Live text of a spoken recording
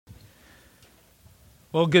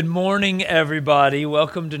Well, good morning, everybody.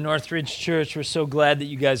 Welcome to Northridge Church. We're so glad that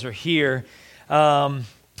you guys are here. I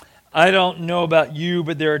don't know about you,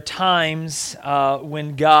 but there are times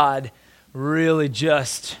when God really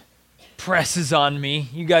just presses on me.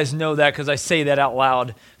 You guys know that because I say that out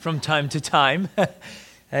loud from time to time.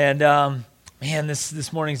 And man,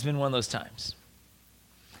 this morning's been one of those times.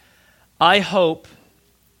 I hope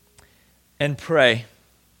and pray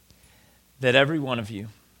that every one of you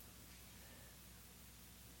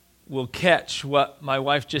will catch what my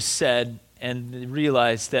wife just said and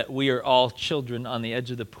realize that we are all children on the edge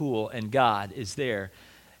of the pool and God is there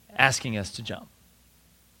asking us to jump.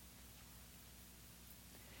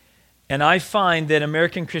 And I find that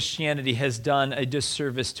American Christianity has done a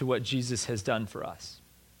disservice to what Jesus has done for us.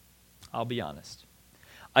 I'll be honest.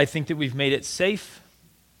 I think that we've made it safe,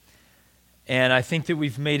 and I think that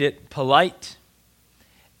we've made it polite,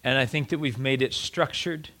 and I think that we've made it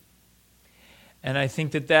structured. And I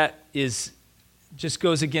think that just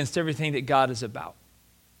goes against everything that God is about.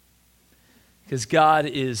 Because God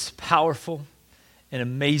is powerful and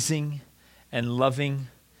amazing and loving,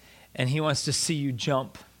 and He wants to see you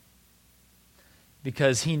jump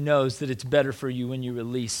because He knows that it's better for you when you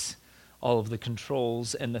release all of the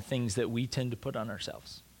controls and the things that we tend to put on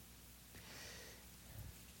ourselves.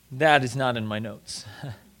 That is not in my notes.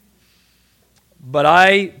 But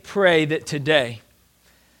I pray that today,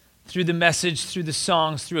 through the message, through the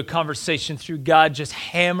songs, through a conversation, through God just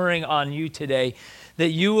hammering on you today,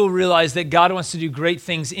 that you will realize that God wants to do great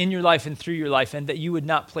things in your life and through your life, and that you would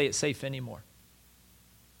not play it safe anymore,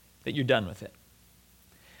 that you're done with it.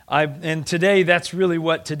 And today, that's really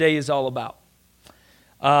what today is all about.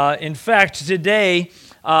 In fact, today,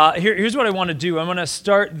 here's what I want to do. I'm going to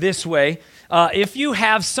start this way. If you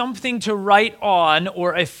have something to write on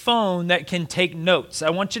or a phone that can take notes, I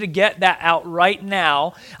want you to get that out right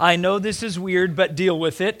now. I know this is weird, but deal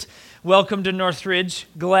with it. Welcome to Northridge.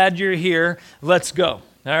 Glad you're here. Let's go.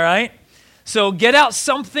 All right? So get out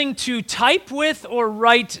something to type with or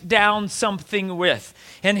write down something with.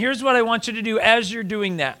 And here's what I want you to do as you're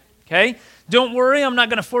doing that, okay? Don't worry, I'm not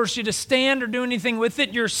going to force you to stand or do anything with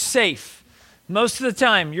it. You're safe. Most of the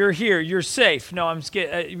time, you're here. You're safe. No, I'm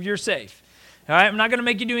scared. You're safe. All right, I'm not going to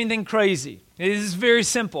make you do anything crazy. This is very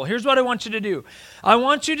simple. Here's what I want you to do. I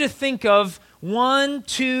want you to think of 2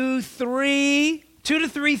 to 3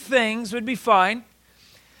 things would be fine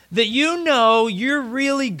that you know you're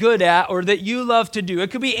really good at or that you love to do.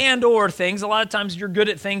 It could be and or things. A lot of times you're good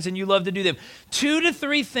at things and you love to do them. 2 to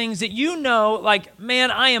 3 things that you know, like,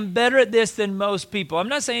 man, I am better at this than most people. I'm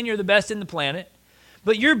not saying you're the best in the planet,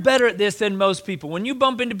 but you're better at this than most people. When you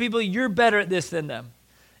bump into people, you're better at this than them.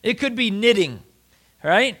 It could be knitting,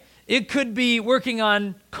 right? It could be working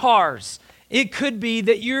on cars. It could be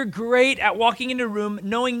that you're great at walking into a room,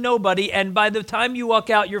 knowing nobody, and by the time you walk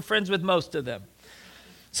out, you're friends with most of them.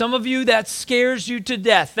 Some of you, that scares you to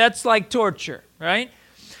death. That's like torture, right?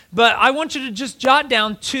 But I want you to just jot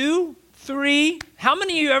down 2, 3, how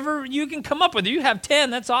many you can come up with. You have 10,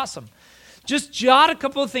 that's awesome. Just jot a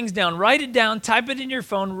couple of things down. Write it down, type it in your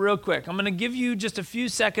phone real quick. I'm going to give you just a few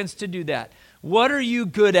seconds to do that. What are you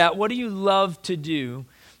good at? What do you love to do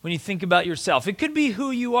when you think about yourself? It could be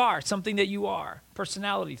who you are, something that you are,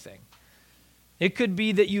 personality thing. It could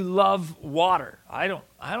be that you love water. I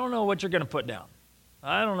don't know what you're going to put down.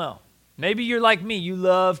 I don't know. Maybe you're like me. You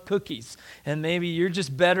love cookies, and maybe you're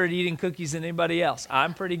just better at eating cookies than anybody else.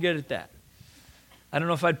 I'm pretty good at that. I don't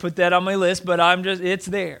know if I'd put that on my list, but it's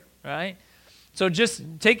there, right? So just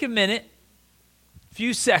take a minute.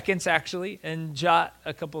 Few seconds actually, and jot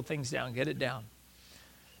a couple of things down. Get it down.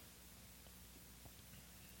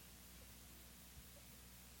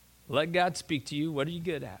 Let God speak to you. What are you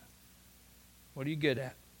good at? What are you good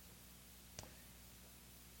at?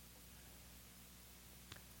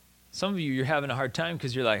 Some of you, you're having a hard time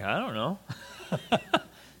because you're like, I don't know.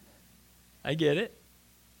 I get it.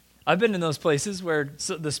 I've been in those places where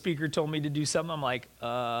the speaker told me to do something. I'm like,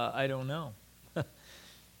 I don't know.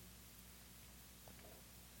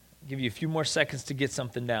 Give you a few more seconds to get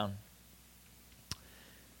something down.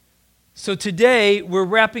 So today, we're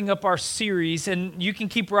wrapping up our series, and you can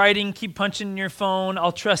keep writing, keep punching in your phone.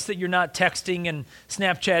 I'll trust that you're not texting and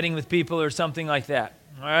Snapchatting with people or something like that,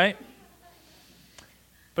 all right?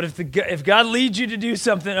 But if God leads you to do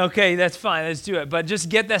something, okay, that's fine, let's do it. But just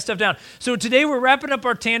get that stuff down. So today, we're wrapping up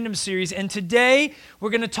our tandem series, and today,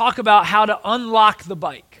 we're going to talk about how to unlock the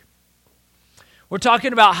bike. We're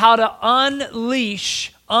talking about how to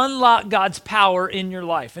unlock God's power in your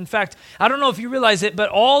life. In fact, I don't know if you realize it, but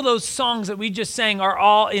all those songs that we just sang are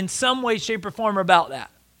all in some way, shape, or form about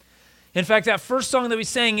that. In fact, that first song that we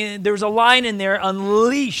sang, there was a line in there,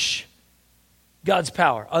 unleash God's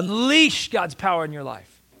power. Unleash God's power in your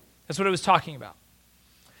life. That's what I was talking about.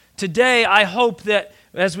 Today, I hope that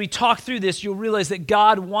as we talk through this, you'll realize that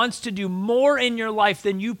God wants to do more in your life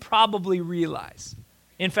than you probably realize.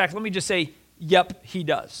 In fact, let me just say, yep, he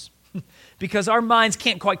does. Because our minds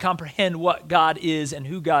can't quite comprehend what God is and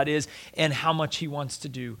who God is and how much he wants to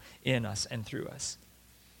do in us and through us.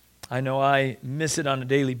 I know I miss it on a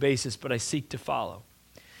daily basis, but I seek to follow.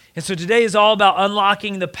 And so today is all about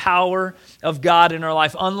unlocking the power of God in our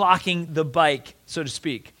life, unlocking the bike, so to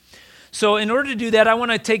speak. So in order to do that, I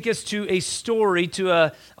want to take us to a story,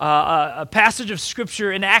 to a passage of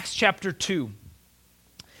Scripture in Acts chapter 2.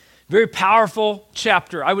 Very powerful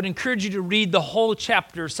chapter. I would encourage you to read the whole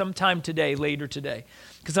chapter sometime today, later today,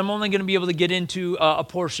 because I'm only going to be able to get into a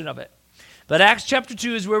portion of it. But Acts chapter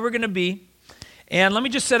 2 is where we're going to be. And let me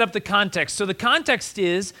just set up the context. So the context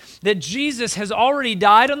is that Jesus has already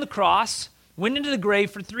died on the cross, went into the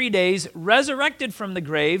grave for 3 days, resurrected from the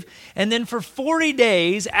grave, and then for 40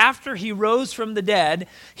 days after he rose from the dead,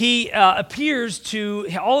 he appears to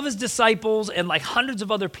all of his disciples and like hundreds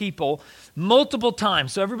of other people multiple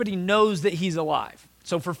times, so everybody knows that he's alive.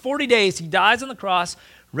 So for 40 days, he dies on the cross,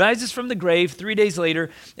 rises from the grave 3 days later,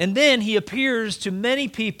 and then he appears to many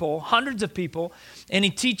people, hundreds of people, and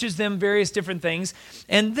he teaches them various different things.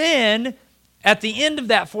 And then at the end of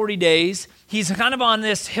that 40 days, he's kind of on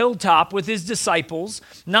this hilltop with his disciples,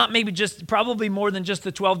 not maybe just, probably more than just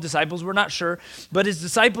the 12 disciples, we're not sure, but his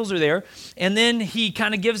disciples are there. And then he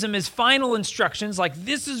kind of gives them his final instructions, like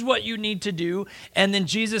this is what you need to do, and then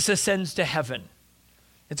Jesus ascends to heaven.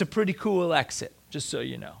 It's a pretty cool exit, just so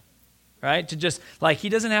you know, right? To just, like, he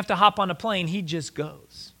doesn't have to hop on a plane, he just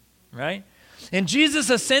goes, right? And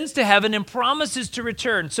Jesus ascends to heaven and promises to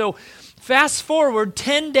return. So fast forward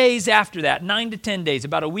 10 days after that, 9 to 10 days,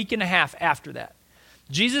 about a week and a half after that.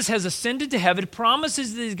 Jesus has ascended to heaven,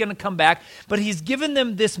 promises that he's going to come back, but he's given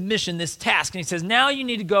them this mission, this task. And he says, now you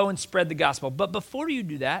need to go and spread the gospel. But before you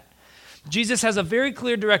do that, Jesus has a very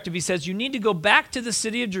clear directive. He says, you need to go back to the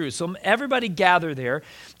city of Jerusalem. Everybody gather there.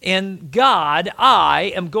 And God,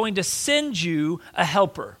 I am going to send you a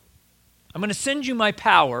helper. I'm going to send you my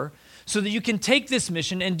power so that you can take this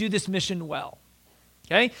mission and do this mission well.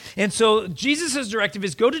 Okay? And so Jesus' directive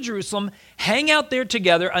is go to Jerusalem, hang out there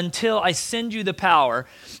together until I send you the power.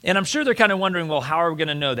 And I'm sure they're kind of wondering, well, how are we going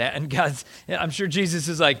to know that? And I'm sure Jesus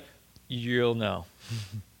is like, you'll know.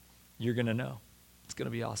 You're going to know. It's going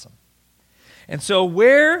to be awesome. And so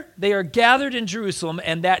where they are gathered in Jerusalem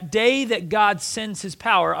and that day that God sends his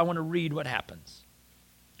power, I want to read what happens.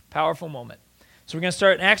 Powerful moment. So we're going to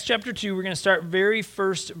start in Acts chapter 2. We're going to start very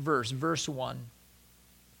first verse 1.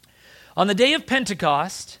 On the day of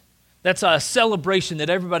Pentecost, that's a celebration that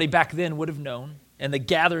everybody back then would have known, and they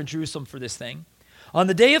gather in Jerusalem for this thing. On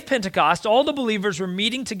the day of Pentecost, all the believers were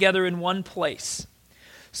meeting together in one place.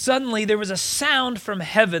 Suddenly, there was a sound from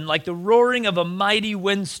heaven like the roaring of a mighty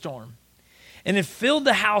windstorm, and it filled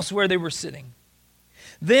the house where they were sitting.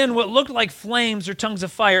 Then what looked like flames or tongues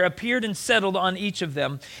of fire appeared and settled on each of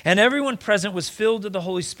them, and everyone present was filled with the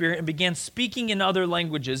Holy Spirit and began speaking in other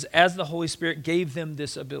languages as the Holy Spirit gave them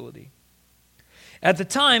this ability. At the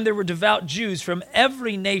time, there were devout Jews from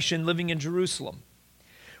every nation living in Jerusalem.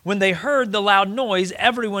 When they heard the loud noise,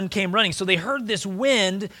 everyone came running. So they heard this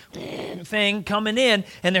wind thing coming in,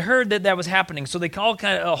 and they heard that was happening. So they called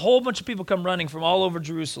a whole bunch of people come running from all over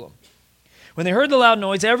Jerusalem. When they heard the loud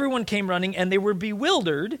noise, everyone came running, and they were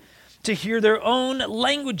bewildered to hear their own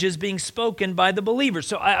languages being spoken by the believers.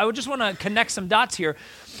 So I would just want to connect some dots here.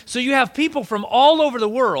 So you have people from all over the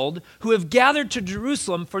world who have gathered to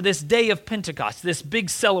Jerusalem for this day of Pentecost, this big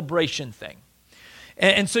celebration thing.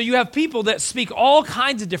 And so you have people that speak all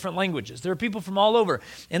kinds of different languages. There are people from all over.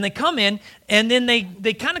 And they come in, and then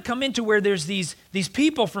they kind of come into where there's these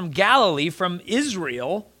people from Galilee, from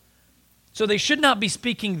Israel. So they should not be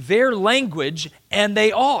speaking their language, and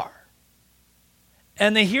they are.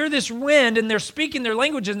 And they hear this wind, and they're speaking their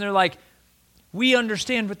language, and they're like, we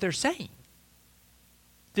understand what they're saying.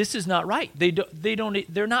 This is not right.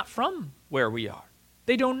 They're not from where we are.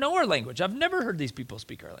 They don't know our language. I've never heard these people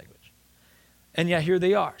speak our language. And yet here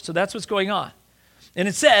they are. So that's what's going on. And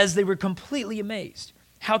it says they were completely amazed.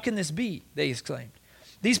 How can this be? They exclaimed.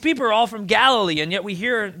 These people are all from Galilee, and yet we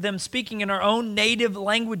hear them speaking in our own native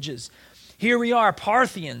languages. Here we are,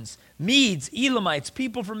 Parthians, Medes, Elamites,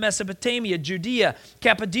 people from Mesopotamia, Judea,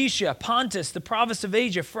 Cappadocia, Pontus, the province of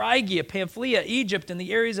Asia, Phrygia, Pamphylia, Egypt, and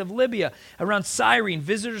the areas of Libya, around Cyrene,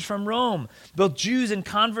 visitors from Rome, both Jews and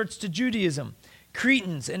converts to Judaism,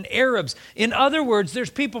 Cretans and Arabs. In other words, there's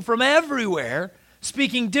people from everywhere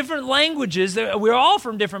speaking different languages. We're all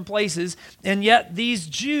from different places, and yet these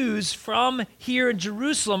Jews from here in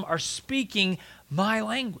Jerusalem are speaking my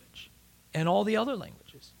language and all the other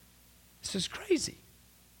languages. This is crazy.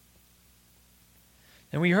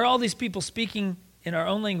 And we hear all these people speaking in our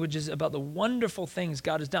own languages about the wonderful things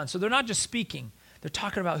God has done. So they're not just speaking, they're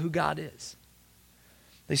talking about who God is.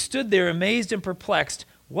 They stood there amazed and perplexed.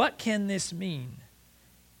 What can this mean?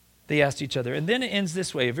 They asked each other. And then it ends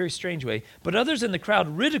this way, a very strange way. But others in the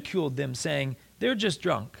crowd ridiculed them, saying, they're just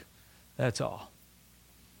drunk. That's all.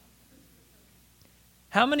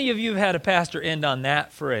 How many of you have had a pastor end on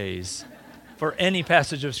that phrase for any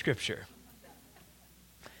passage of Scripture?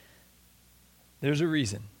 There's a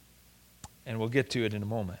reason, and we'll get to it in a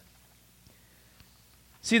moment.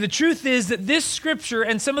 See, the truth is that this Scripture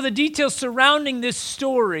and some of the details surrounding this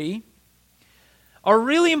story are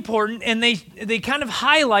really important, and they kind of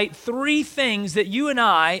highlight three things that you and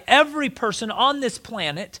I, every person on this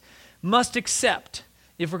planet, must accept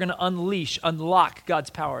if we're going to unlock God's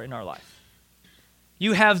power in our life.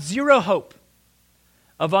 You have zero hope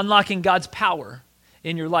of unlocking God's power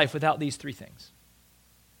in your life without these three things.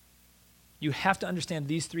 You have to understand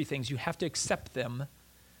these three things. You have to accept them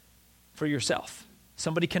for yourself.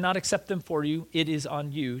 Somebody cannot accept them for you. It is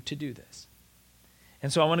on you to do this.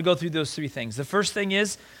 And so I want to go through those three things. The first thing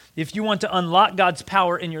is, if you want to unlock God's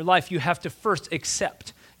power in your life, you have to first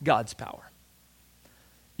accept God's power.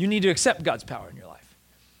 You need to accept God's power in your life.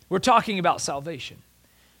 We're talking about salvation.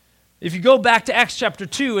 If you go back to Acts chapter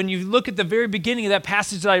 2 and you look at the very beginning of that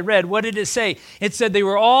passage that I read, what did it say? It said they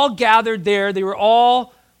were all gathered there. They were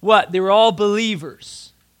all what? They were all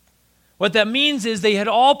believers. What that means is they had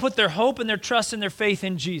all put their hope and their trust and their faith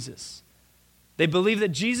in Jesus. They believed that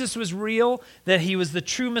Jesus was real, that he was the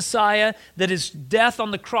true Messiah, that his death on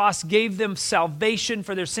the cross gave them salvation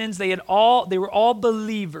for their sins. They were all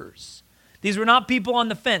believers. These were not people on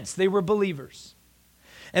the fence. They were believers.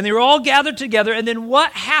 And they were all gathered together. And then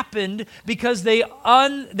what happened because they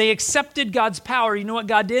accepted God's power? You know what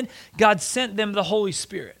God did? God sent them the Holy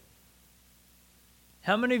Spirit.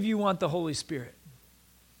 How many of you want the Holy Spirit?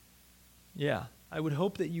 Yeah, I would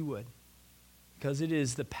hope that you would, because it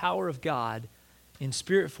is the power of God in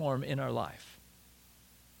spirit form in our life.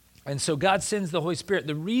 And so God sends the Holy Spirit.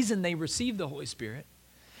 The reason they received the Holy Spirit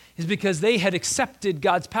is because they had accepted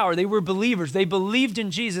God's power. They were believers. They believed in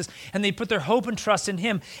Jesus, and they put their hope and trust in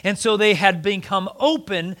him. And so they had become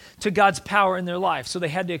open to God's power in their life. So they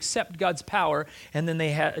had to accept God's power, and then they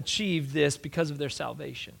had achieved this because of their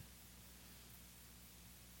salvation.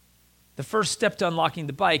 The first step to unlocking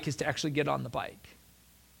the bike is to actually get on the bike.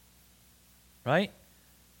 Right?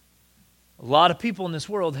 A lot of people in this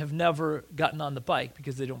world have never gotten on the bike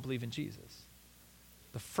because they don't believe in Jesus.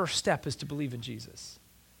 The first step is to believe in Jesus.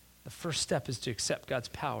 The first step is to accept God's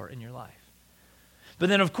power in your life. But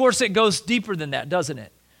then, of course, it goes deeper than that, doesn't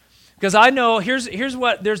it? Because I know, here's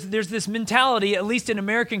what, there's this mentality, at least in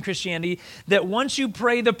American Christianity, that once you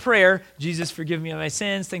pray the prayer, Jesus, forgive me of my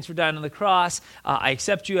sins, thanks for dying on the cross, I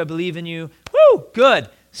accept you, I believe in you, woo, good,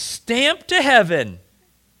 stamp to heaven,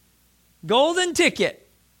 golden ticket.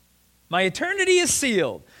 My eternity is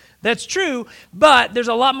sealed. That's true, but there's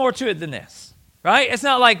a lot more to it than this, right? It's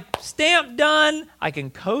not like, stamp done, I can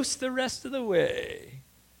coast the rest of the way,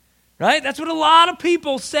 right? That's what a lot of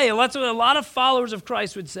people say. That's what a lot of followers of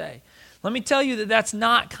Christ would say. Let me tell you that that's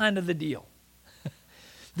not kind of the deal.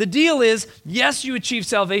 The deal is, yes, you achieve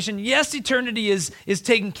salvation. Yes, eternity is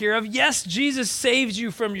taken care of. Yes, Jesus saves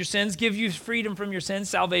you from your sins, gives you freedom from your sins,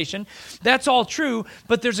 salvation. That's all true,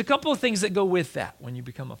 but there's a couple of things that go with that when you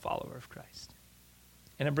become a follower of Christ.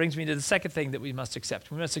 And it brings me to the second thing that we must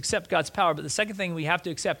accept. We must accept God's power, but the second thing we have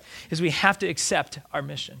to accept is we have to accept our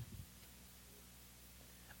mission.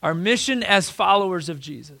 Our mission as followers of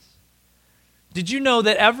Jesus. Did you know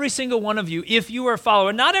that every single one of you, if you are a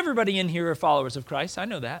follower, not everybody in here are followers of Christ. I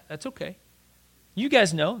know that. That's okay. You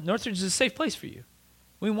guys know Northridge is a safe place for you.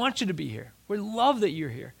 We want you to be here. We love that you're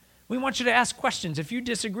here. We want you to ask questions. If you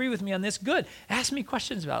disagree with me on this, good. Ask me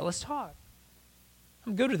questions about it. Let's talk.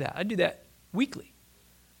 I'm good with that. I do that weekly.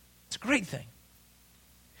 It's a great thing.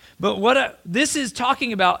 But this is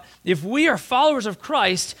talking about, if we are followers of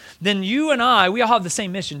Christ, then you and I, we all have the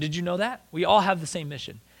same mission. Did you know that? We all have the same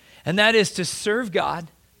mission. And that is to serve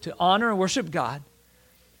God, to honor and worship God,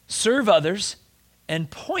 serve others,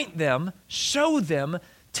 and point them, show them,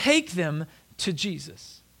 take them to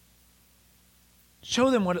Jesus.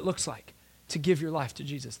 Show them what it looks like to give your life to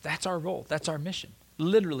Jesus. That's our role. That's our mission.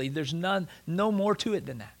 Literally, there's no more to it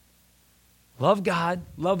than that. Love God,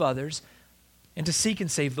 love others, and to seek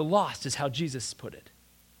and save the lost is how Jesus put it.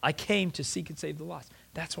 I came to seek and save the lost.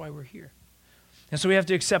 That's why we're here. And so we have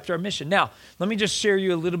to accept our mission. Now, let me just share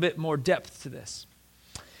you a little bit more depth to this.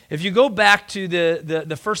 If you go back to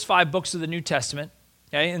the first 5 books of the New Testament,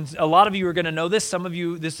 okay, and a lot of you are going to know this. Some of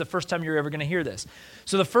you, this is the first time you're ever going to hear this.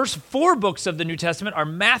 So the first 4 books of the New Testament are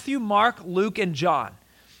Matthew, Mark, Luke, and John.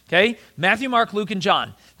 Okay? Matthew, Mark, Luke, and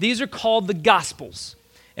John. These are called the Gospels.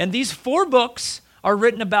 And these 4 books are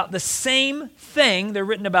written about the same thing. They're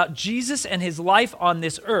written about Jesus and his life on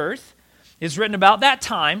this earth. It's written about that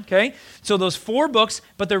time, okay? So those 4 books,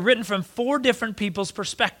 but they're written from 4 different people's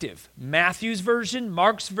perspective. Matthew's version,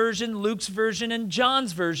 Mark's version, Luke's version, and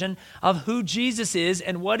John's version of who Jesus is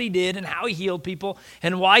and what he did and how he healed people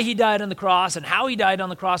and why he died on the cross and how he died on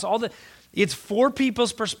the cross. It's 4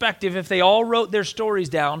 people's perspective. If they all wrote their stories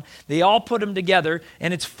down, they all put them together,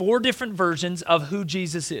 and it's 4 different versions of who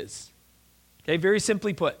Jesus is. Okay, very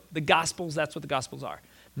simply put, the Gospels, that's what the Gospels are.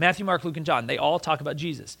 Matthew, Mark, Luke, and John, they all talk about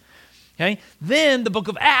Jesus. Okay? Then the book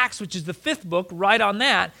of Acts, which is the 5th book, right on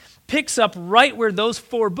that, picks up right where those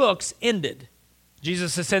 4 books ended.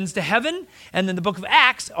 Jesus ascends to heaven, and then the book of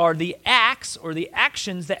Acts are the acts or the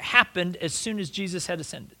actions that happened as soon as Jesus had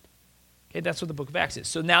ascended. Okay, that's what the book of Acts is.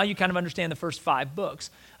 So now you kind of understand the first 5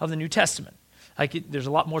 books of the New Testament. There's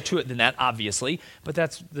a lot more to it than that, obviously, but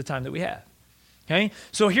that's the time that we have. Okay,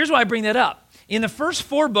 so here's why I bring that up. In the first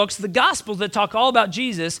 4 books, the Gospels that talk all about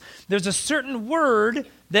Jesus, there's a certain word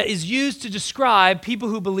that is used to describe people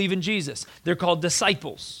who believe in Jesus. They're called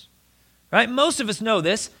disciples, right? Most of us know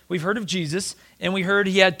this. We've heard of Jesus, and we heard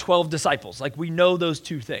he had 12 disciples. Like, we know those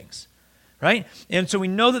 2 things, right? And so we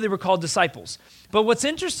know that they were called disciples. But what's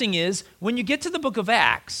interesting is, when you get to the book of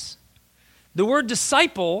Acts, the word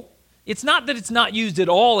disciple, it's not that it's not used at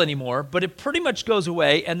all anymore, but it pretty much goes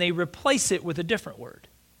away, and they replace it with a different word.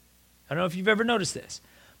 I don't know if you've ever noticed this.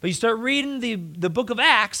 But you start reading the book of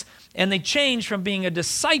Acts, and they change from being a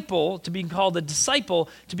disciple to being called a disciple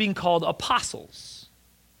to being called apostles.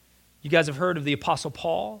 You guys have heard of the Apostle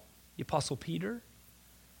Paul, the Apostle Peter?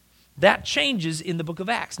 That changes in the book of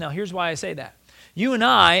Acts. Now, here's why I say that. You and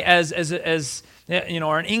I, as you know,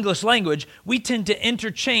 our English language, we tend to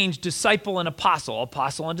interchange disciple and apostle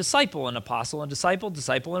and disciple and apostle and disciple,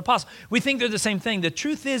 disciple and apostle. We think they're the same thing. The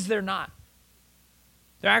truth is they're not.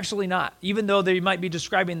 They're actually not, even though they might be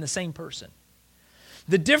describing the same person.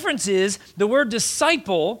 The difference is the word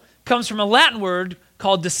disciple comes from a Latin word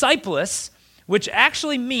called discipulus, which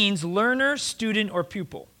actually means learner, student, or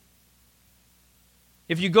pupil.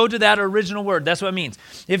 If you go to that original word, that's what it means.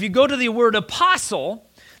 If you go to the word apostle,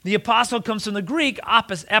 the apostle comes from the Greek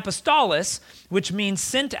apostolos, which means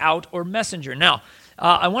sent out or messenger. Now,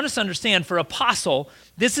 I want us to understand, for apostle,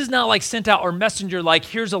 this is not like sent out or messenger, like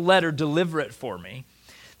here's a letter, deliver it for me.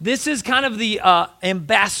 This is kind of the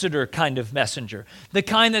ambassador kind of messenger, the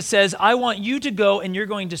kind that says, I want you to go and you're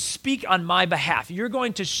going to speak on my behalf. You're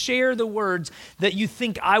going to share the words that you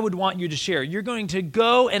think I would want you to share. You're going to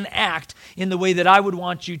go and act in the way that I would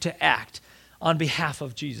want you to act on behalf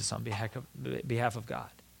of Jesus, on behalf of God.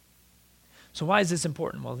 So why is this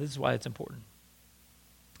important? Well, this is why it's important.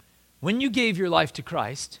 When you gave your life to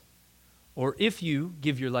Christ, or if you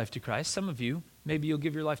give your life to Christ, some of you, maybe you'll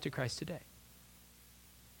give your life to Christ today.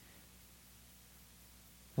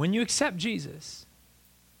 When you accept Jesus,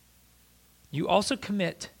 you also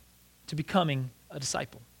commit to becoming a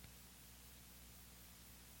disciple.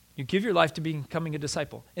 You give your life to becoming a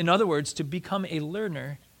disciple. In other words, to become a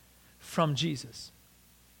learner from Jesus.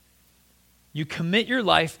 You commit your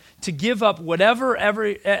life to give up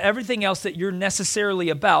everything else that you're necessarily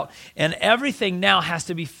about, and everything now has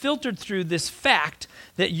to be filtered through this fact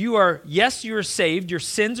that you are saved, your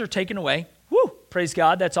sins are taken away. Woo! Praise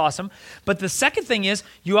God, that's awesome. But the second thing is,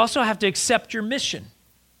 you also have to accept your mission.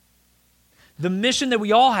 The mission that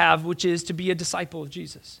we all have, which is to be a disciple of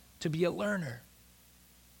Jesus, to be a learner.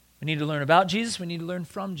 We need to learn about Jesus, we need to learn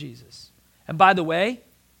from Jesus. And by the way,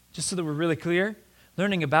 just so that we're really clear,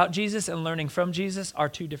 learning about Jesus and learning from Jesus are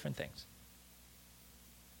 2 different things.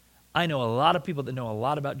 I know a lot of people that know a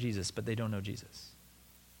lot about Jesus, but they don't know Jesus.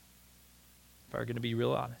 If we're going to be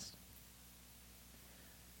real honest.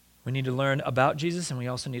 We need to learn about Jesus, and we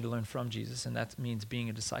also need to learn from Jesus, and that means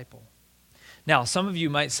being a disciple. Now, some of you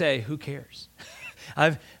might say, who cares?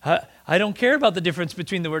 I don't care about the difference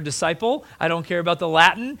between the word disciple. I don't care about the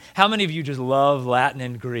Latin. How many of you just love Latin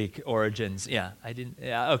and Greek origins? Yeah, I didn't.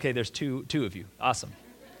 Yeah, okay, there's two of you. Awesome.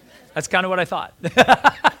 That's kind of what I thought.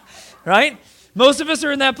 Right? Most of us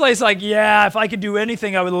are in that place like, yeah, if I could do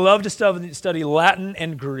anything, I would love to study Latin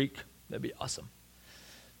and Greek. That'd be awesome.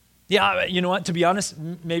 Yeah, you know what? To be honest,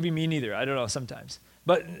 maybe me neither. I don't know sometimes.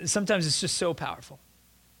 But sometimes it's just so powerful.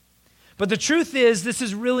 But the truth is, this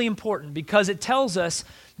is really important because it tells us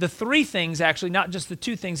the three things, actually, not just the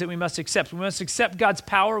two things that we must accept. We must accept God's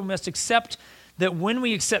power. We must accept that when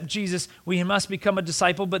we accept Jesus, we must become a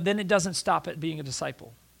disciple, but then it doesn't stop at being a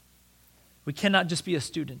disciple. We cannot just be a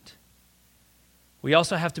student. We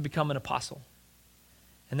also have to become an apostle.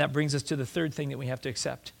 And that brings us to the third thing that we have to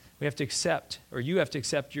accept. We have to accept, or you have to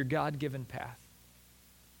accept, your God-given path.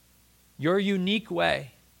 Your unique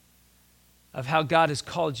way of how God has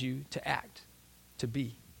called you to act, to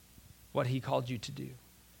be, what he called you to do.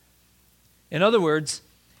 In other words,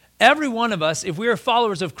 every one of us, if we are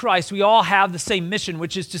followers of Christ, we all have the same mission,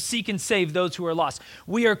 which is to seek and save those who are lost.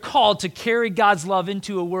 We are called to carry God's love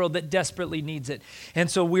into a world that desperately needs it.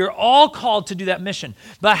 And so we are all called to do that mission.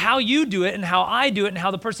 But how you do it and how I do it and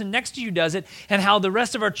how the person next to you does it and how the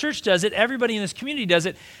rest of our church does it, everybody in this community does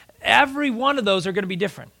it, every one of those are going to be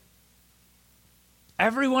different.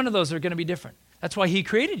 Every one of those are going to be different. That's why he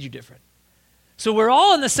created you different. So we're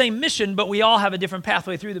all in the same mission, but we all have a different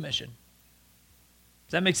pathway through the mission.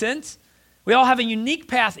 Does that make sense? We all have a unique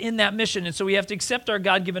path in that mission, and so we have to accept our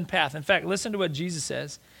God-given path. In fact, listen to what Jesus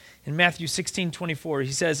says in Matthew 16:24.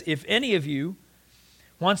 He says, if any of you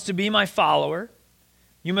wants to be my follower,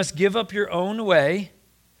 you must give up your own way,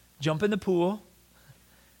 jump in the pool,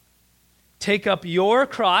 take up your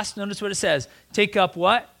cross. Notice what it says. Take up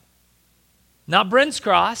what? Not Brent's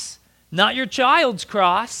cross, not your child's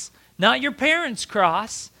cross, not your parents'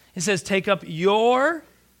 cross. It says, take up your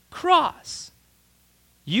cross.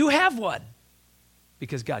 You have one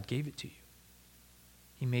because God gave it to you.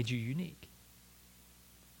 He made you unique.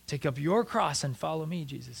 Take up your cross and follow me,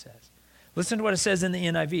 Jesus says. Listen to what it says in the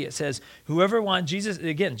NIV. It says, whoever wants, Jesus,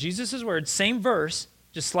 again, Jesus' words, same verse,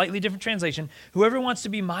 just slightly different translation. Whoever wants to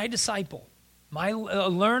be my disciple, my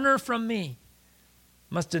learner from me,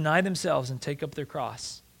 must deny themselves and take up their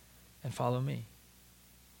cross and follow me.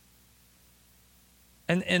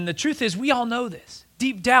 And the truth is, we all know this.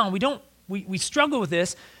 Deep down, we struggle with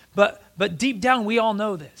this, but deep down, we all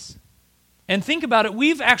know this. And think about it.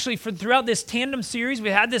 We've actually, throughout this tandem series, we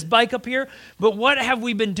had this bike up here, but what have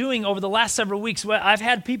we been doing over the last several weeks? Well, I've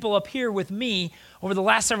had people up here with me over the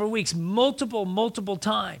last several weeks multiple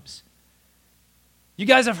times. You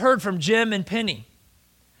guys have heard from Jim and Penny,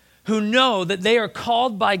 who know that they are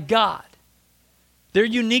called by God. Their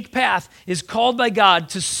unique path is called by God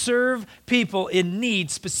to serve people in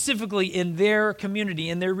need, specifically in their community,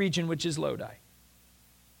 in their region, which is Lodi.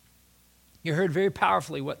 You heard very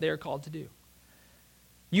powerfully what they're called to do.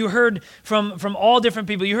 You heard from all different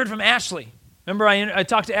people. You heard from Ashley. Remember, I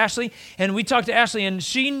talked to Ashley, and we talked to Ashley, and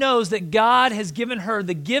she knows that God has given her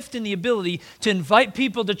the gift and the ability to invite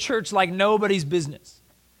people to church like nobody's business.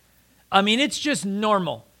 I mean, it's just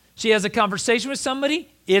normal. She has a conversation with somebody,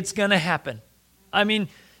 it's going to happen. I mean,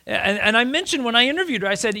 and I mentioned when I interviewed her,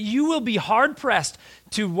 I said, you will be hard-pressed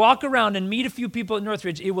to walk around and meet a few people at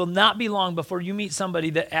Northridge. It will not be long before you meet somebody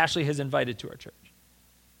that Ashley has invited to our church.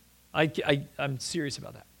 I'm serious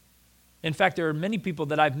about that. In fact, there are many people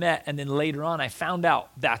that I've met, and then later on I found out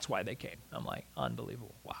that's why they came. I'm like,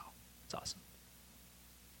 unbelievable. Wow, it's awesome.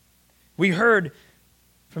 We heard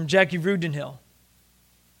from Jackie Rudenhill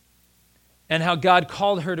and how God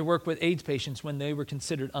called her to work with AIDS patients when they were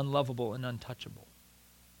considered unlovable and untouchable.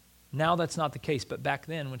 Now that's not the case, but back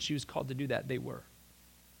then when she was called to do that, they were.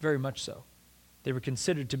 Very much so. They were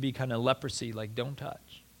considered to be kind of leprosy, like don't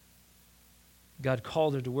touch. God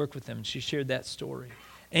called her to work with them, and she shared that story.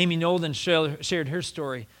 Amy Nolden shared her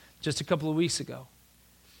story just a couple of weeks ago.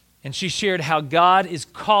 And she shared how God is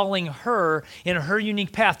calling her in her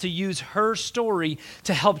unique path to use her story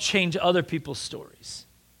to help change other people's stories.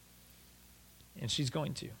 And she's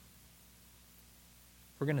going to.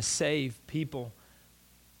 We're going to save people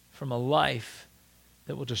from a life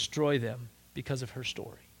that will destroy them because of her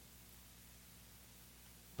story.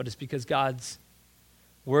 But it's because God's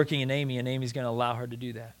working in Amy, and Amy's going to allow her to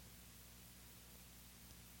do that.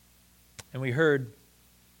 And we heard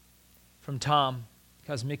from Tom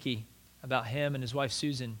Kosmicki about him and his wife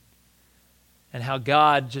Susan and how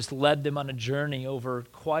God just led them on a journey over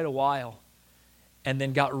quite a while and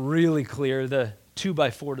then got really clear. The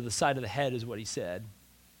 2x4 to the side of the head is what he said.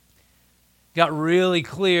 Got really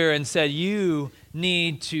clear and said, you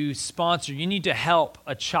need to sponsor, you need to help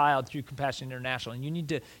a child through Compassion International.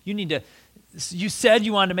 And you said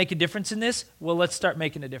you wanted to make a difference in this. Well, let's start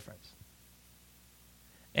making a difference.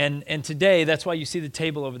 And today, that's why you see the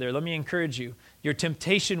table over there. Let me encourage you. Your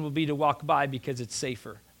temptation will be to walk by because it's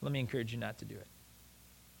safer. Let me encourage you not to do it.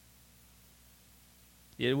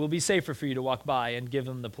 It will be safer for you to walk by and give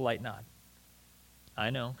them the polite nod. I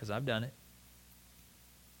know, because I've done it.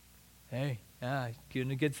 Hey,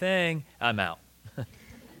 doing a good thing. I'm out.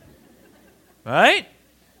 right?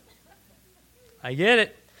 I get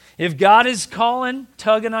it. If God is calling,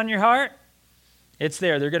 tugging on your heart, it's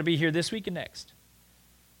there. They're going to be here this week and next.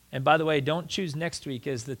 And by the way, don't choose next week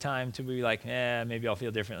as the time to be like, maybe I'll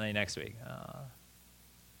feel differently next week.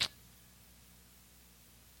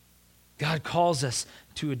 God calls us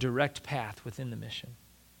to a direct path within the mission.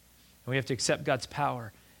 And we have to accept God's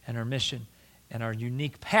power and our mission and our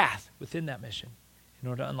unique path within that mission in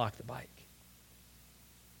order to unlock the bike.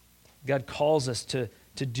 God calls us to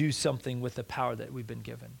do something with the power that we've been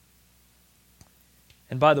given.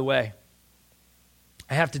 And by the way,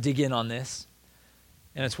 I have to dig in on this,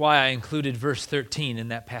 and it's why I included verse 13 in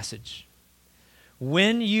that passage.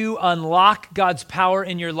 When you unlock God's power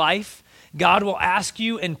in your life, God will ask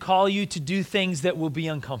you and call you to do things that will be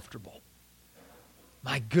uncomfortable.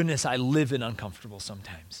 My goodness, I live in uncomfortable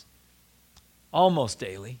sometimes. Almost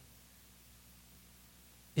daily.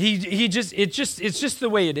 It's just the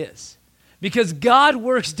way it is. Because God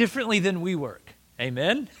works differently than we work.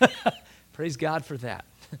 Amen? Praise God for that.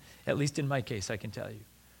 At least in my case, I can tell you.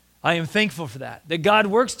 I am thankful for that God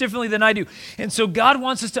works differently than I do. And so God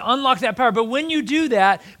wants us to unlock that power. But when you do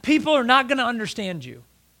that, people are not going to understand you.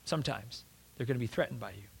 Sometimes. They're going to be threatened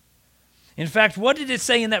by you. In fact, what did it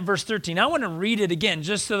say in that verse 13? I want to read it again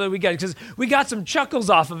just so that we got it, because we got some chuckles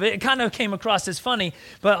off of it. It kind of came across as funny,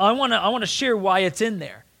 but I want to share why it's in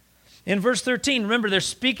there. In verse 13, remember, they're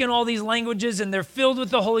speaking all these languages and they're filled with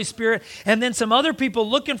the Holy Spirit. And then some other people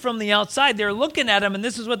looking from the outside, they're looking at them, and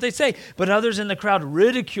this is what they say. But others in the crowd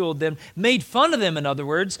ridiculed them, made fun of them, in other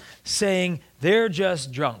words, saying, they're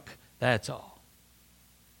just drunk. That's all.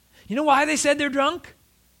 You know why they said they're drunk?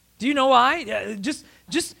 Do you know why?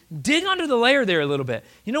 Just dig under the layer there a little bit.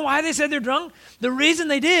 You know why they said they're drunk? The reason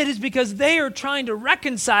they did is because they are trying to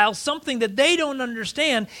reconcile something that they don't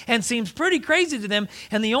understand and seems pretty crazy to them.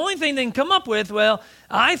 And the only thing they can come up with, well,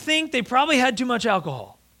 I think they probably had too much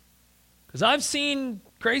alcohol. Because I've seen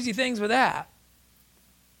crazy things with that.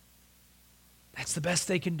 That's the best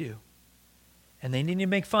they can do. And they need to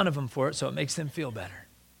make fun of them for it so it makes them feel better.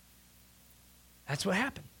 That's what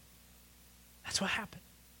happened. That's what happened.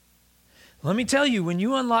 Let me tell you, when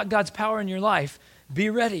you unlock God's power in your life, be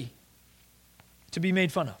ready to be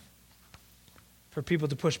made fun of, for people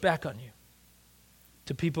to push back on you,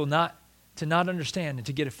 to people not understand and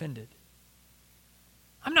to get offended.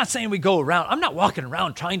 I'm not saying we go around, I'm not walking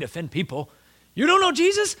around trying to offend people. You don't know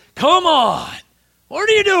Jesus? Come on. What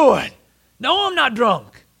are you doing? No, I'm not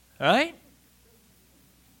drunk. All right?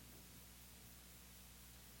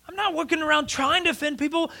 I'm not walking around trying to offend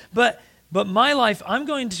people, but my life, I'm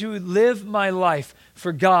going to live my life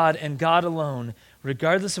for God and God alone,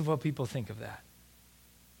 regardless of what people think of that.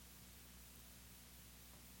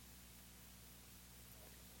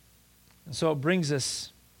 And so it brings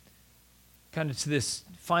us kind of to this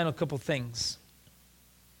final couple things.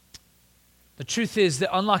 The truth is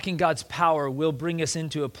that unlocking God's power will bring us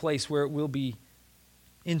into a place where it will be,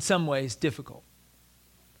 in some ways, difficult.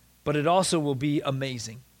 But it also will be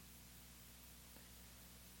amazing.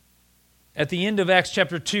 At the end of Acts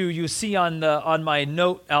chapter 2, you see on my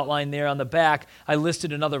note outline there on the back, I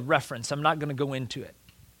listed another reference. I'm not going to go into it.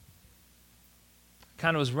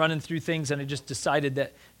 Kind of was running through things, and I just decided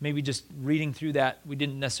that maybe just reading through that, we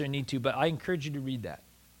didn't necessarily need to, but I encourage you to read that.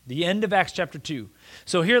 The end of Acts chapter 2.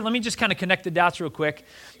 So here, let me just kind of connect the dots real quick.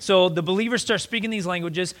 So the believers start speaking these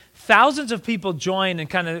languages. Thousands of people join and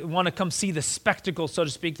kind of want to come see the spectacle, so to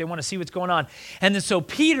speak. They want to see what's going on. And then so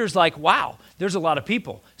Peter's like, wow, there's a lot of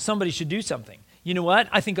people. Somebody should do something. You know what?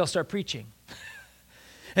 I think I'll start preaching.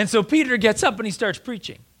 And so Peter gets up and he starts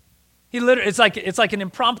preaching. It's like an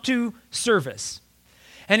impromptu service.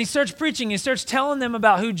 And he starts preaching. He starts telling them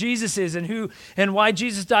about who Jesus is and why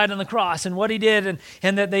Jesus died on the cross and what he did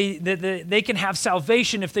and that they can have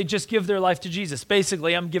salvation if they just give their life to Jesus.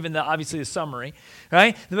 Basically, I'm giving obviously a summary,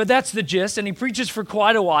 right? But that's the gist. And he preaches for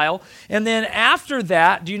quite a while. And then after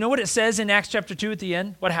that, do you know what it says in Acts chapter 2 at the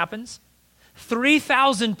end? What happens?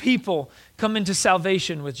 3,000 people come into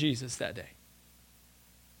salvation with Jesus that day.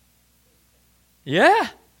 Yeah,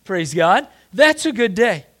 praise God. That's a good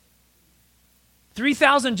day.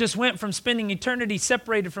 3,000 just went from spending eternity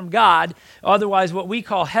separated from God, otherwise what we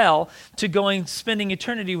call hell, to spending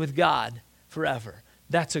eternity with God forever.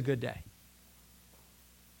 That's a good day.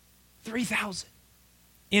 3,000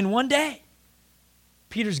 in one day.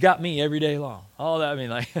 Peter's got me every day long. All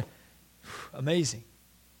that, amazing.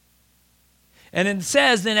 And it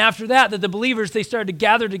says then after that the believers, they started to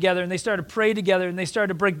gather together and they started to pray together and they started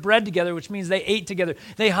to break bread together, which means they ate together.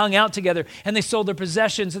 They hung out together and they sold their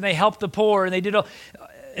possessions and they helped the poor and they did all.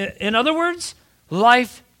 In other words,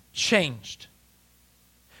 life changed.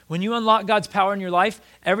 When you unlock God's power in your life,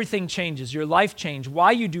 everything changes. Your life change,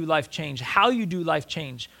 why you do life change, how you do life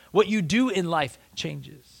change, what you do in life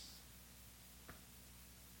changes.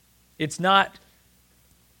 It's not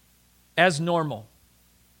as normal.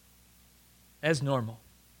 As normal.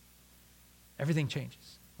 Everything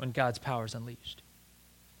changes when God's power is unleashed.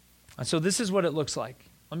 And so this is what it looks like.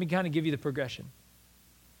 Let me kind of give you the progression.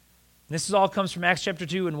 This all comes from Acts chapter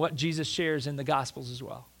 2 and what Jesus shares in the Gospels as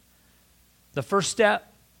well. The first step,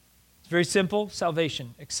 it's very simple,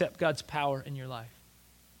 salvation. Accept God's power in your life.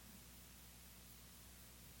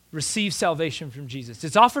 Receive salvation from Jesus.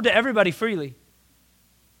 It's offered to everybody freely,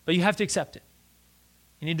 but you have to accept it.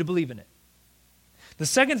 You need to believe in it. The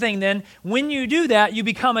second thing then, when you do that, you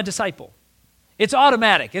become a disciple. It's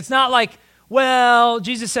automatic. It's not like, well,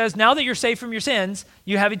 Jesus says, now that you're saved from your sins,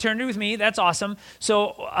 you have eternity with me. That's awesome.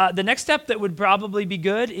 So the next step that would probably be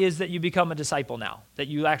good is that you become a disciple now, that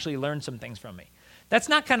you actually learn some things from me. That's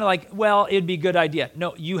not kind of like, well, it'd be a good idea.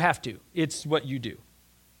 No, you have to. It's what you do.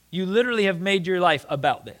 You literally have made your life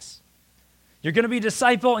about this. You're going to be a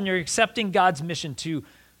disciple, and you're accepting God's mission to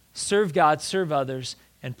serve God, serve others,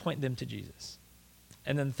 and point them to Jesus.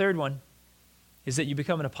 And then the third one is that you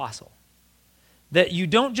become an apostle. That you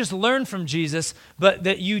don't just learn from Jesus, but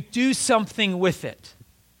that you do something with it.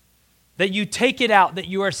 That you take it out, that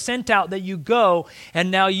you are sent out, that you go,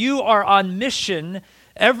 and now you are on mission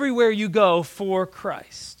everywhere you go for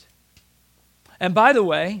Christ. And by the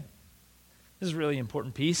way, this is a really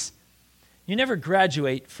important piece. You never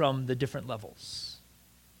graduate from the different levels.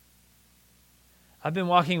 I've been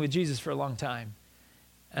walking with Jesus for a long time,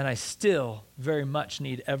 and I still very much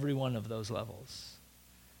need every one of those levels.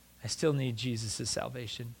 I still need Jesus'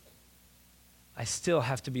 salvation. I still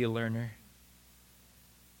have to be a learner.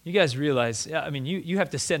 You guys realize, you have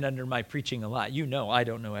to sit under my preaching a lot. You know I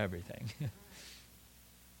don't know everything.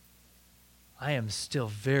 I am still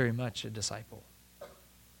very much a disciple.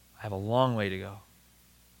 I have a long way to go.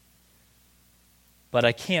 But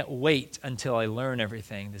I can't wait until I learn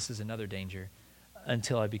everything. This is another danger.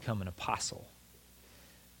 Until I become an apostle.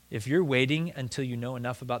 If you're waiting until you know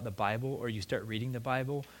enough about the Bible, or you start reading the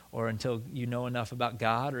Bible, or until you know enough about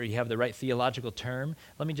God, or you have the right theological term,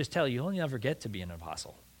 let me just tell you, you'll never get to be an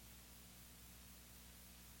apostle.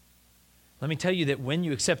 Let me tell you that when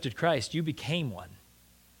you accepted Christ, you became one.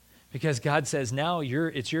 Because God says, now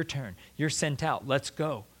it's your turn. You're sent out. Let's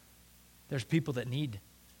go. There's people that need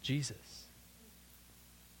Jesus.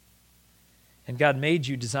 And God made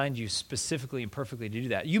you, designed you specifically and perfectly to do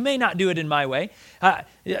that. You may not do it in my way.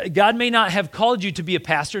 God may not have called you to be a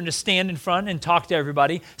pastor and to stand in front and talk to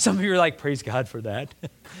everybody. Some of you are like, praise God for that.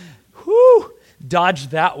 Whew,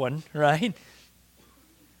 dodged that one, right?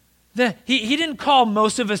 He didn't call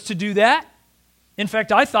most of us to do that. In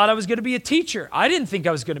fact, I thought I was going to be a teacher. I didn't think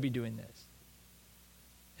I was going to be doing this.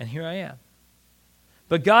 And here I am.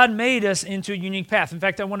 But God made us into a unique path. In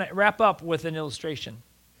fact, I want to wrap up with an illustration.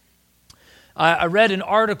 I read an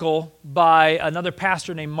article by another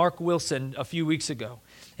pastor named Mark Wilson a few weeks ago,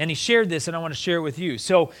 and he shared this, and I want to share it with you.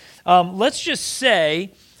 So let's just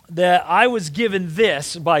say that I was given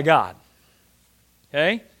this by God,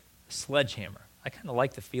 okay? A sledgehammer. I kind of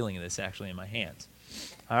like the feeling of this actually in my hands,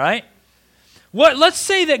 all right? Let's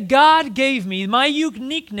say that God gave me, my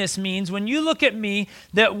uniqueness means when you look at me,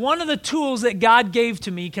 that one of the tools that God gave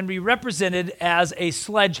to me can be represented as a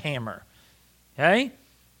sledgehammer, okay?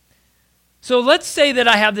 So let's say that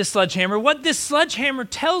I have this sledgehammer. What this sledgehammer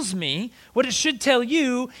tells me, what it should tell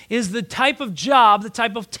you, is the type of job, the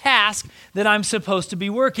type of task that I'm supposed to be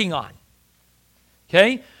working on.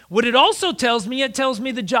 Okay? What it also tells me, it tells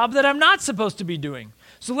me the job that I'm not supposed to be doing.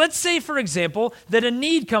 So let's say, for example, that a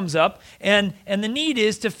need comes up, and the need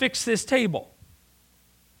is to fix this table.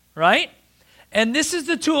 Right? And this is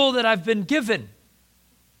the tool that I've been given.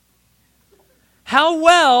 How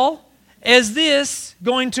well is this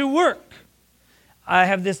going to work? I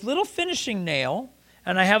have this little finishing nail,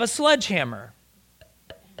 and I have a sledgehammer.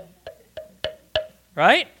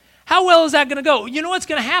 Right? How well is that going to go? You know what's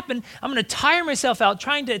going to happen? I'm going to tire myself out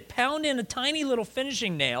trying to pound in a tiny little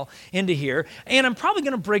finishing nail into here, and I'm probably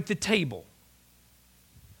going to break the table.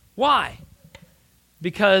 Why?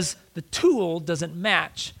 Because the tool doesn't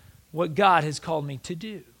match what God has called me to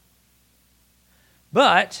do.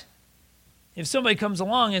 But if somebody comes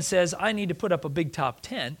along and says, I need to put up a big top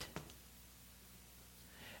tent,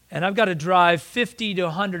 and I've got to drive 50 to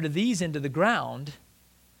 100 of these into the ground,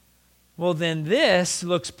 well, then this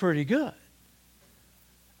looks pretty good.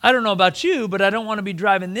 I don't know about you, but I don't want to be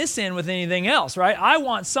driving this in with anything else, right? I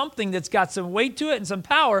want something that's got some weight to it and some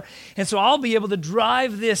power, and so I'll be able to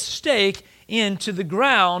drive this stake into the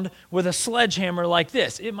ground with a sledgehammer like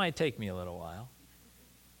this. It might take me a little while.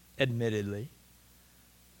 admittedly,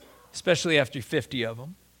 especially after 50 of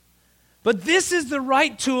them. But this is the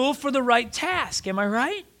right tool for the right task. Am I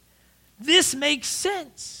right? This makes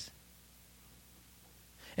sense.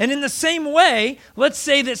 And in the same way, let's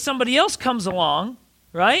say that somebody else comes along,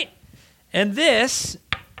 right? And this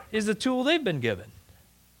is the tool they've been given.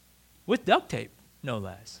 With duct tape, no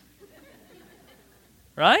less.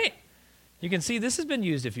 Right? You can see this has been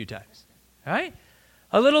used a few times. Right?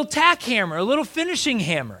 A little tack hammer, a little finishing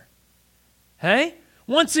hammer. Hey?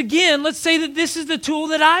 Once again, let's say that this is the tool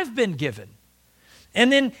that I've been given.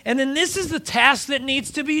 And then this is the task that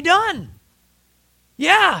needs to be done.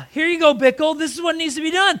 Yeah, here you go, Bickle. This is what needs to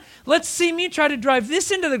be done. Let's see me try to drive this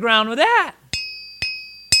into the ground with that.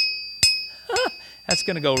 That's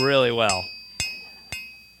going to go really well.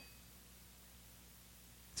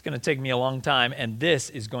 It's going to take me a long time, and this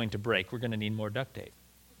is going to break. We're going to need more duct tape.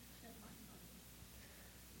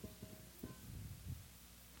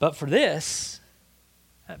 But for this,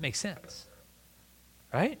 that makes sense,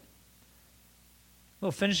 right? A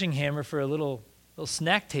little finishing hammer for a little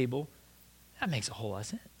snack table, that makes a whole lot of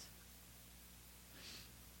sense.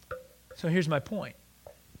 So here's my point.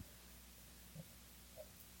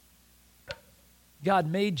 God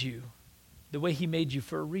made you the way he made you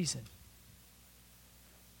for a reason.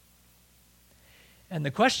 And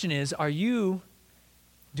the question is, are you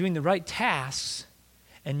doing the right tasks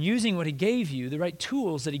and using what he gave you, the right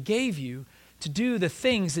tools that he gave you, to do the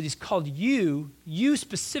things that he's called you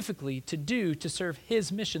specifically, to do to serve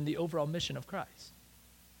his mission, the overall mission of Christ?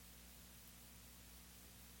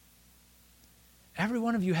 Every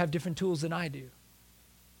one of you have different tools than I do.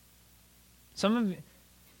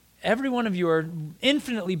 Every one of you are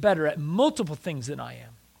infinitely better at multiple things than I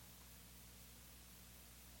am.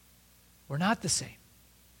 We're not the same.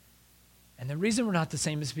 And the reason we're not the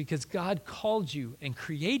same is because God called you and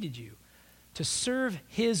created you to serve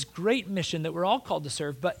his great mission that we're all called to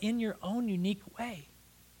serve, but in your own unique way.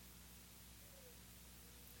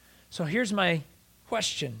 So here's my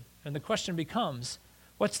question, and the question becomes,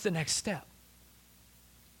 what's the next step?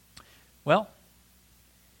 Well,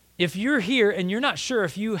 if you're here and you're not sure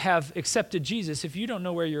if you have accepted Jesus, if you don't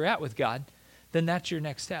know where you're at with God, then that's your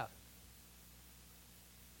next step.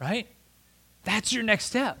 Right? That's your next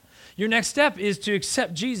step. Your next step is to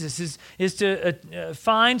accept Jesus, is to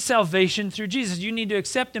find salvation through Jesus. You need to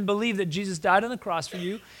accept and believe that Jesus died on the cross for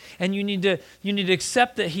you, and you need to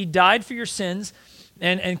accept that he died for your sins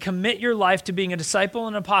and commit your life to being a disciple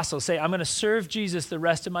and an apostle. Say, I'm going to serve Jesus the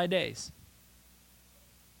rest of my days.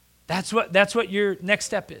 That's what your next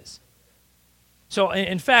step is. So,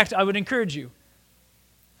 in fact, I would encourage you.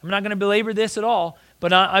 I'm not going to belabor this at all,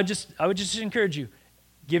 but I would just encourage you.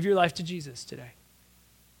 Give your life to Jesus today.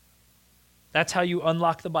 That's how you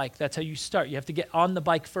unlock the bike. That's how you start. You have to get on the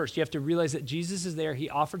bike first. You have to realize that Jesus is there. He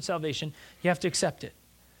offered salvation. You have to accept it.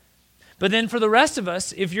 But then for the rest of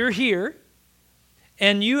us, if you're here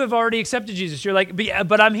and you have already accepted Jesus, you're like,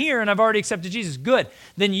 but I'm here and I've already accepted Jesus. Good.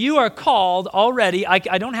 Then you are called already.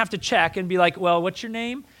 I don't have to check and be like, well, what's your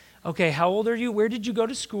name? Okay, how old are you? Where did you go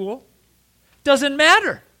to school? Doesn't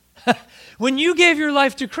matter. When you gave your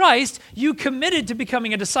life to Christ, you committed to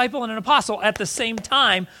becoming a disciple and an apostle at the same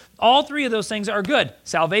time. All three of those things are good.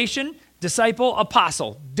 Salvation, disciple,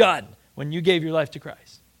 apostle. Done when you gave your life to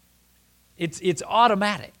Christ. It's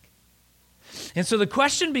automatic. And so the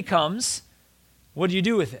question becomes, what do you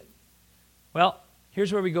do with it? Well,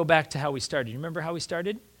 here's where we go back to how we started. You remember how we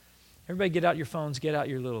started? Everybody get out your phones, get out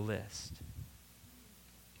your little list.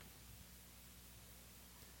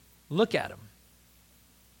 Look at them.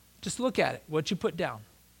 Just look at it, what you put down.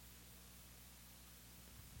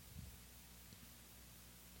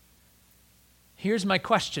 Here's my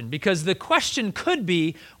question, because the question could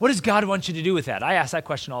be, what does God want you to do with that? I ask that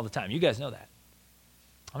question all the time. You guys know that.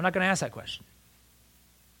 I'm not going to ask that question.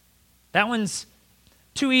 That one's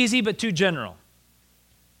too easy, but too general.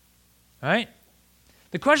 All right?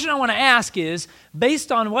 The question I want to ask is,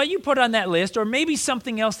 based on what you put on that list, or maybe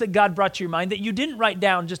something else that God brought to your mind that you didn't write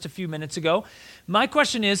down just a few minutes ago, my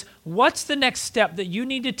question is, what's the next step that you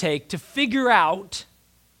need to take to figure out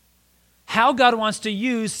how God wants to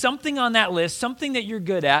use something on that list, something that you're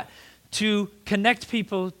good at, to connect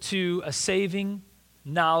people to a saving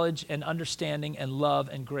knowledge and understanding and love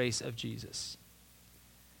and grace of Jesus?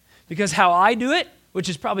 Because how I do it, which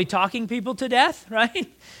is probably talking people to death,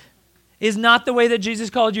 right, is not the way that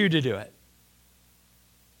Jesus called you to do it.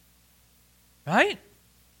 Right?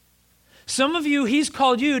 Some of you, he's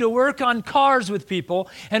called you to work on cars with people,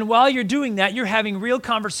 and while you're doing that, you're having real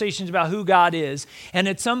conversations about who God is, and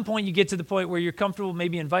at some point you get to the point where you're comfortable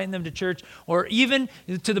maybe inviting them to church, or even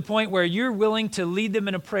to the point where you're willing to lead them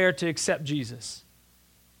in a prayer to accept Jesus.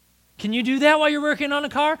 Can you do that while you're working on a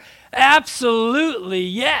car? Absolutely,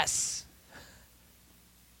 yes.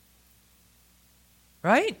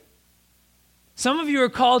 Right? Some of you are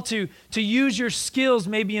called to use your skills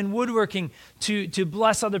maybe in woodworking to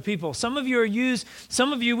bless other people. Some of you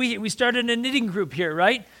we started a knitting group here,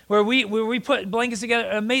 right? Where we put blankets together,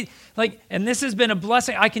 and this has been a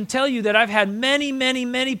blessing. I can tell you that I've had many, many,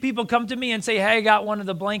 many people come to me and say, hey, I got one of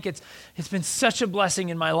the blankets. It's been such a blessing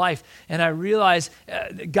in my life. And I realize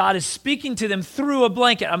God is speaking to them through a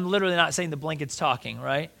blanket. I'm literally not saying the blanket's talking,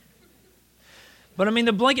 right? But I mean,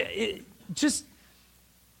 the blanket,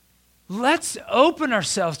 let's open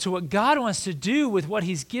ourselves to what God wants to do with what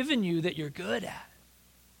he's given you that you're good at.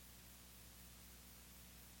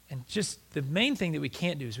 And just the main thing that we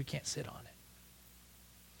can't do is we can't sit on it.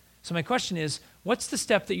 So my question is, what's the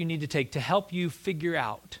step that you need to take to help you figure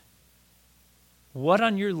out what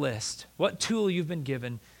on your list, what tool you've been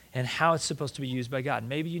given, and how it's supposed to be used by God?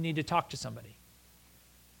 Maybe you need to talk to somebody.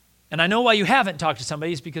 And I know why you haven't talked to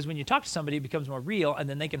somebody is because when you talk to somebody, it becomes more real, and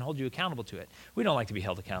then they can hold you accountable to it. We don't like to be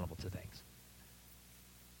held accountable to things.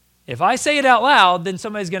 If I say it out loud, then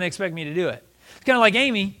somebody's going to expect me to do it. It's kind of like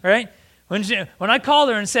Amy, right? When I called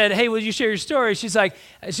her and said, hey, will you share your story?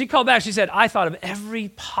 She called back, she said, I thought of every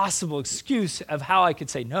possible excuse of how I could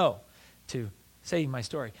say no to say my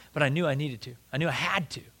story. But I knew I needed to. I knew I had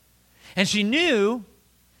to. And she knew,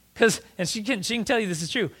 and she can tell you this is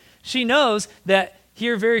true, she knows that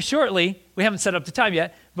here very shortly, we haven't set up the time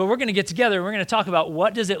yet, but we're going to get together and we're going to talk about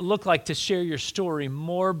what does it look like to share your story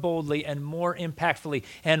more boldly and more impactfully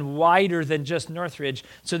and wider than just Northridge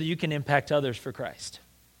so that you can impact others for Christ.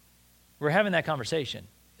 We're having that conversation.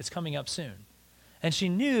 It's coming up soon. And she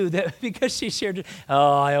knew that because she shared it,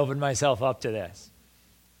 I opened myself up to this.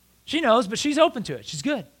 She knows, but she's open to it. She's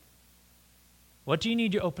good. What do you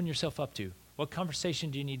need to open yourself up to? What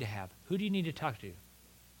conversation do you need to have? Who do you need to talk to?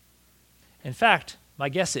 In fact, my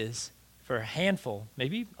guess is, for a handful,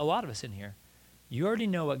 maybe a lot of us in here, you already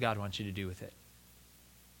know what God wants you to do with it.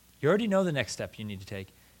 You already know the next step you need to take.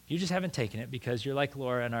 You just haven't taken it because you're like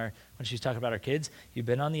Laura when she's talking about our kids, you've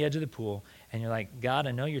been on the edge of the pool and you're like, God,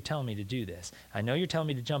 I know you're telling me to do this. I know you're telling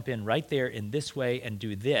me to jump in right there in this way and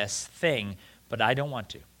do this thing, but I don't want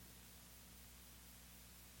to.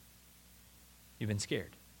 You've been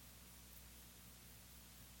scared.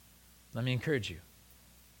 Let me encourage you.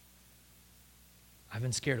 I've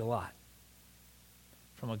been scared a lot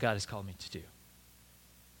from what God has called me to do.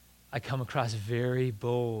 I come across very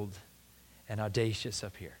bold and audacious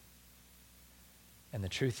up here. And the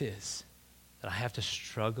truth is that I have to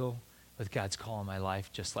struggle with God's call in my life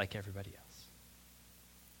just like everybody else.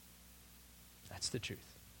 That's the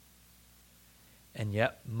truth. And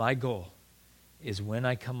yet, my goal is when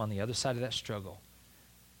I come on the other side of that struggle,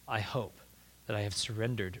 I hope that I have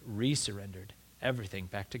resurrendered everything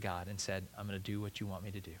back to God and said, I'm going to do what you want me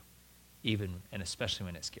to do, even and especially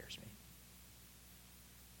when it scares me.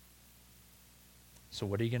 So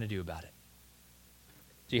what are you going to do about it?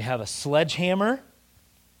 Do you have a sledgehammer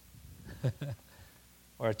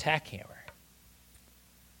or a tack hammer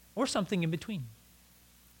or something in between?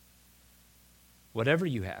 Whatever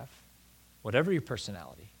you have, whatever your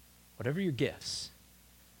personality, whatever your gifts,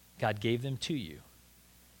 God gave them to you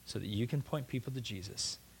so that you can point people to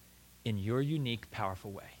Jesus in your unique,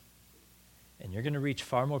 powerful way. And you're going to reach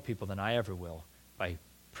far more people than I ever will by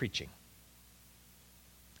preaching.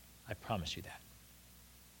 I promise you that.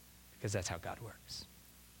 Because that's how God works.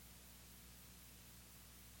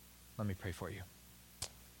 Let me pray for you.